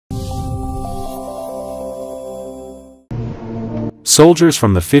Soldiers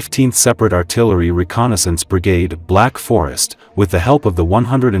from the 15th Separate Artillery Reconnaissance Brigade, Black Forest, with the help of the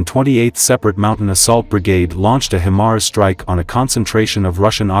 128th Separate Mountain Assault Brigade launched a HIMARS strike on a concentration of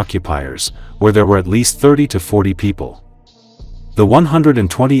Russian occupiers, where there were at least 30 to 40 people. The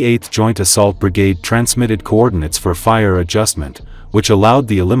 128th Joint Assault Brigade transmitted coordinates for fire adjustment, which allowed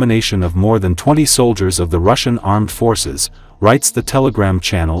the elimination of more than 20 soldiers of the Russian armed forces, writes the Telegram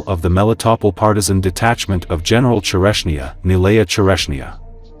channel of the Melitopol Partisan Detachment of General Chereshnya, Nilaya Chereshnya.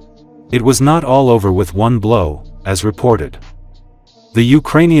 It was not all over with one blow, as reported. The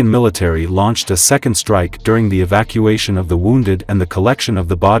Ukrainian military launched a second strike during the evacuation of the wounded and the collection of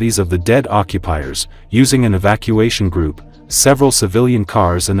the bodies of the dead occupiers, using an evacuation group, several civilian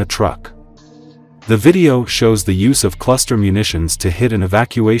cars and a truck. The video shows the use of cluster munitions to hit an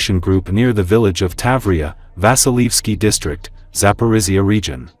evacuation group near the village of Tavria, Vasilievsky district, Zaporizhzhia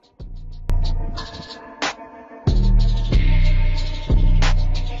region.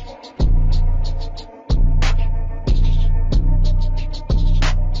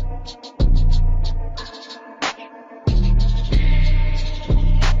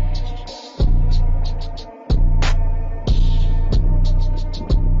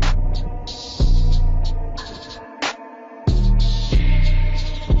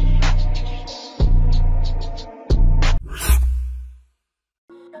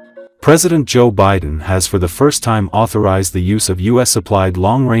 President Joe Biden has for the first time authorized the use of US-supplied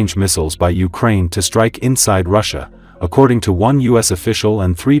long-range missiles by Ukraine to strike inside Russia, according to one US official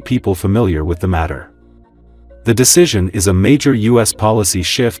and 3 people familiar with the matter. The decision is a major US policy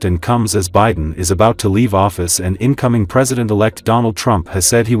shift and comes as Biden is about to leave office and incoming President-elect Donald Trump has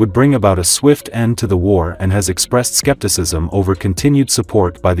said he would bring about a swift end to the war and has expressed skepticism over continued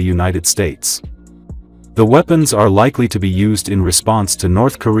support by the United States. The weapons are likely to be used in response to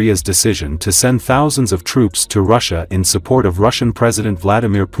North Korea's decision to send thousands of troops to Russia in support of Russian President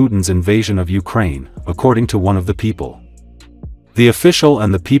Vladimir Putin's invasion of Ukraine, according to one of the people. The official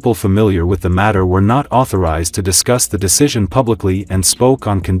and the people familiar with the matter were not authorized to discuss the decision publicly and spoke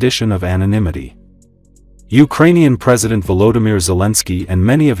on condition of anonymity. Ukrainian President Volodymyr Zelensky and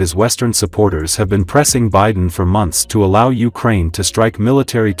many of his Western supporters have been pressing Biden for months to allow Ukraine to strike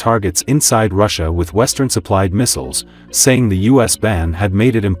military targets inside Russia with Western-supplied missiles, saying the US ban had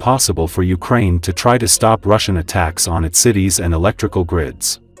made it impossible for Ukraine to try to stop Russian attacks on its cities and electrical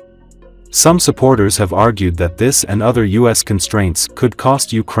grids. Some supporters have argued that this and other US constraints could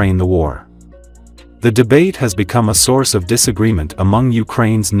cost Ukraine the war. The debate has become a source of disagreement among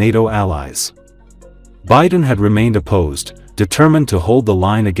Ukraine's NATO allies. Biden had remained opposed, determined to hold the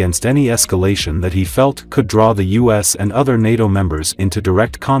line against any escalation that he felt could draw the US and other NATO members into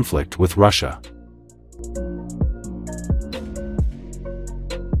direct conflict with Russia.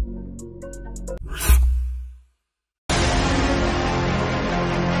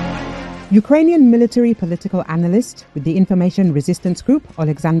 Ukrainian military political analyst with the information resistance group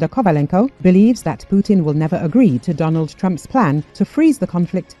Alexander Kovalenko believes that Putin will never agree to Donald Trump's plan to freeze the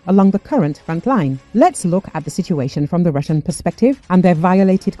conflict along the current front line. Let's look at the situation from the Russian perspective and their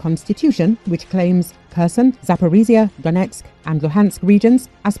violated constitution, which claims Kherson, Zaporizhzhia, Donetsk and Luhansk regions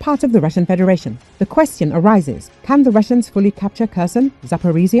as part of the Russian Federation. The question arises, can the Russians fully capture Kherson,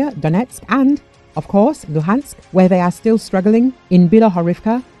 Zaporizhzhia, Donetsk and, of course, Luhansk, where they are still struggling in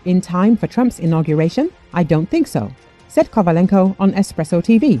Bilohorivka in time for Trump's inauguration? I don't think so, said Kovalenko on Espresso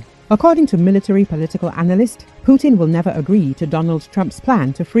TV. According to military political analyst, Putin will never agree to Donald Trump's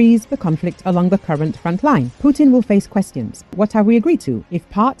plan to freeze the conflict along the current front line. Putin will face questions. What have we agreed to if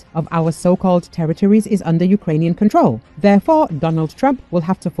part of our so-called territories is under Ukrainian control? Therefore, Donald Trump will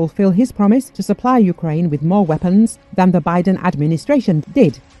have to fulfill his promise to supply Ukraine with more weapons than the Biden administration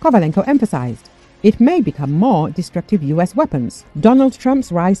did, Kovalenko emphasized. It may become more destructive US weapons. Donald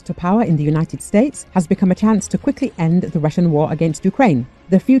Trump's rise to power in the United States has become a chance to quickly end the Russian war against Ukraine.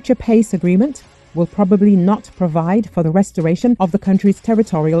 The future peace agreement will probably not provide for the restoration of the country's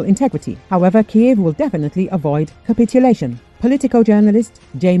territorial integrity. However, Kyiv will definitely avoid capitulation. Politico journalist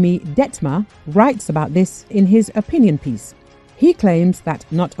Jamie Detmer writes about this in his opinion piece. He claims that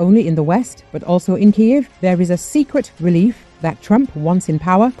not only in the West, but also in Kyiv, there is a secret relief that Trump, once in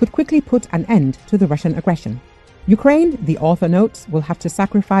power, could quickly put an end to the Russian aggression. Ukraine, the author notes, will have to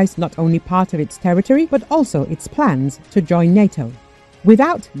sacrifice not only part of its territory, but also its plans to join NATO.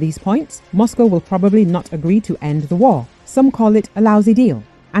 Without these points, Moscow will probably not agree to end the war. Some call it a lousy deal,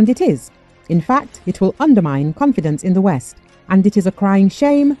 and it is. In fact, it will undermine confidence in the West. And it is a crying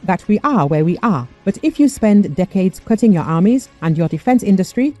shame that we are where we are. But if you spend decades cutting your armies and your defense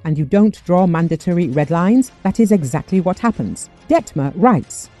industry and you don't draw mandatory red lines, that is exactly what happens. Detmer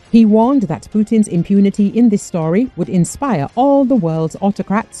writes, He warned that Putin's impunity in this story would inspire all the world's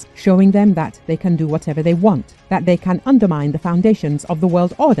autocrats, showing them that they can do whatever they want, that they can undermine the foundations of the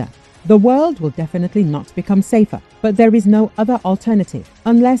world order. The world will definitely not become safer, but there is no other alternative,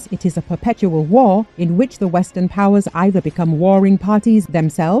 unless it is a perpetual war in which the Western powers either become warring parties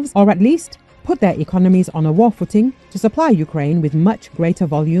themselves or at least put their economies on a war footing to supply Ukraine with much greater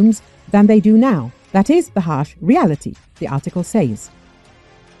volumes than they do now. That is the harsh reality, the article says.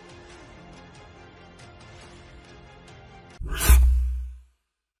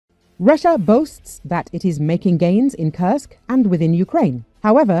 Russia boasts that it is making gains in Kursk and within Ukraine.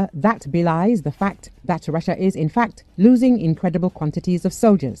 However, that belies the fact that Russia is, in fact, losing incredible quantities of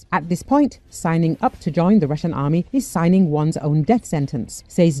soldiers. At this point, signing up to join the Russian army is signing one's own death sentence,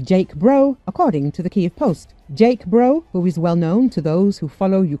 says Jake Bro, according to the Kyiv Post. Jake Bro, who is well known to those who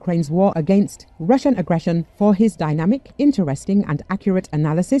follow Ukraine's war against Russian aggression for his dynamic, interesting and accurate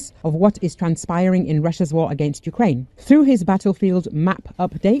analysis of what is transpiring in Russia's war against Ukraine. Through his battlefield map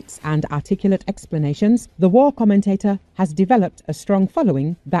updates and articulate explanations, the war commentator has developed a strong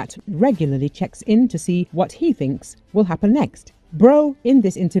following that regularly checks in to see what he thinks will happen next. Bro, in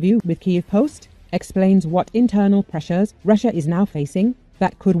this interview with Kyiv Post, explains what internal pressures Russia is now facing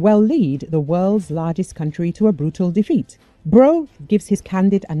that could well lead the world's largest country to a brutal defeat. Bro gives his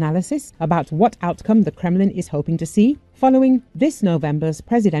candid analysis about what outcome the Kremlin is hoping to see following this November's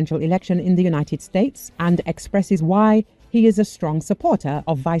presidential election in the United States and expresses why he is a strong supporter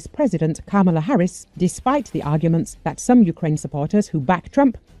of Vice President Kamala Harris, despite the arguments that some Ukraine supporters who back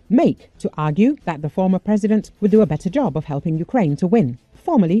Trump make to argue that the former president would do a better job of helping Ukraine to win.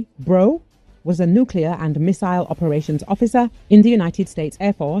 Formerly, Bro was a nuclear and missile operations officer in the United States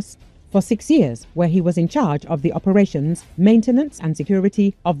Air Force for 6 years, where he was in charge of the operations, maintenance and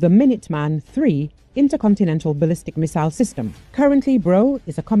security of the Minuteman III intercontinental ballistic missile system. Currently, Bro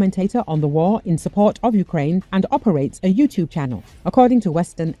is a commentator on the war in support of Ukraine and operates a YouTube channel. According to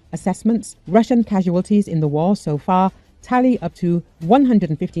Western assessments, Russian casualties in the war so far tally up to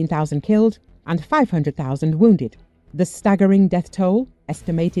 115,000 killed and 500,000 wounded. The staggering death toll,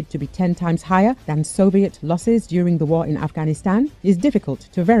 estimated to be 10 times higher than Soviet losses during the war in Afghanistan, is difficult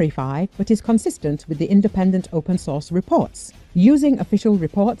to verify but is consistent with the independent open source reports. Using official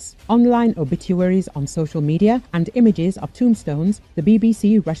reports, online obituaries on social media, and images of tombstones, the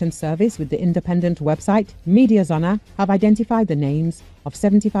BBC Russian service with the independent website Mediazona have identified the names of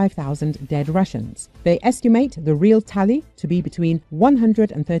 75,000 dead Russians. They estimate the real tally to be between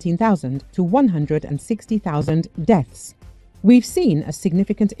 113,000 to 160,000 deaths. We've seen a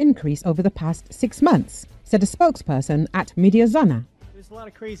significant increase over the past 6 months, said a spokesperson at Mediazona. There's a lot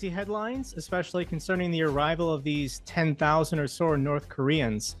of crazy headlines, especially concerning the arrival of these 10,000 or so North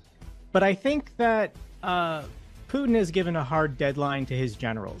Koreans. But I think that Putin has given a hard deadline to his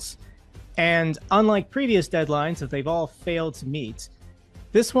generals. And unlike previous deadlines that they've all failed to meet,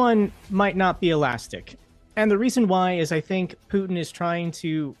 this one might not be elastic. And the reason why is I think Putin is trying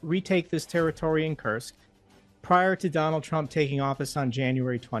to retake this territory in Kursk prior to Donald Trump taking office on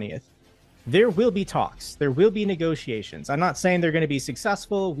January 20th. There will be talks. There will be negotiations. I'm not saying they're going to be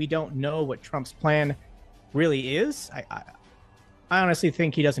successful. We don't know what Trump's plan really is. I honestly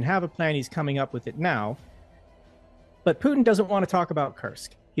think he doesn't have a plan. He's coming up with it now. But Putin doesn't want to talk about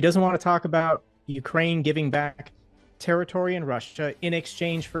Kursk. He doesn't want to talk about Ukraine giving back territory in Russia in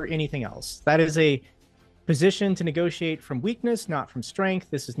exchange for anything else. That is a position to negotiate from weakness, not from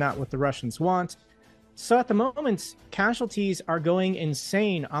strength. This is not what the Russians want. So at the moment, casualties are going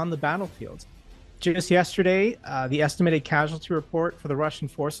insane on the battlefield. Just yesterday, the estimated casualty report for the Russian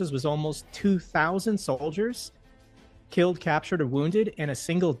forces was almost 2,000 soldiers killed, captured, or wounded in a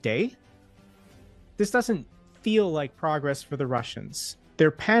single day. This doesn't feel like progress for the Russians.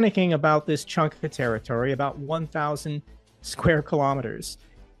 They're panicking about this chunk of territory, about 1,000 square kilometers,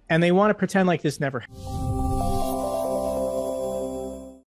 and they want to pretend like this never happened.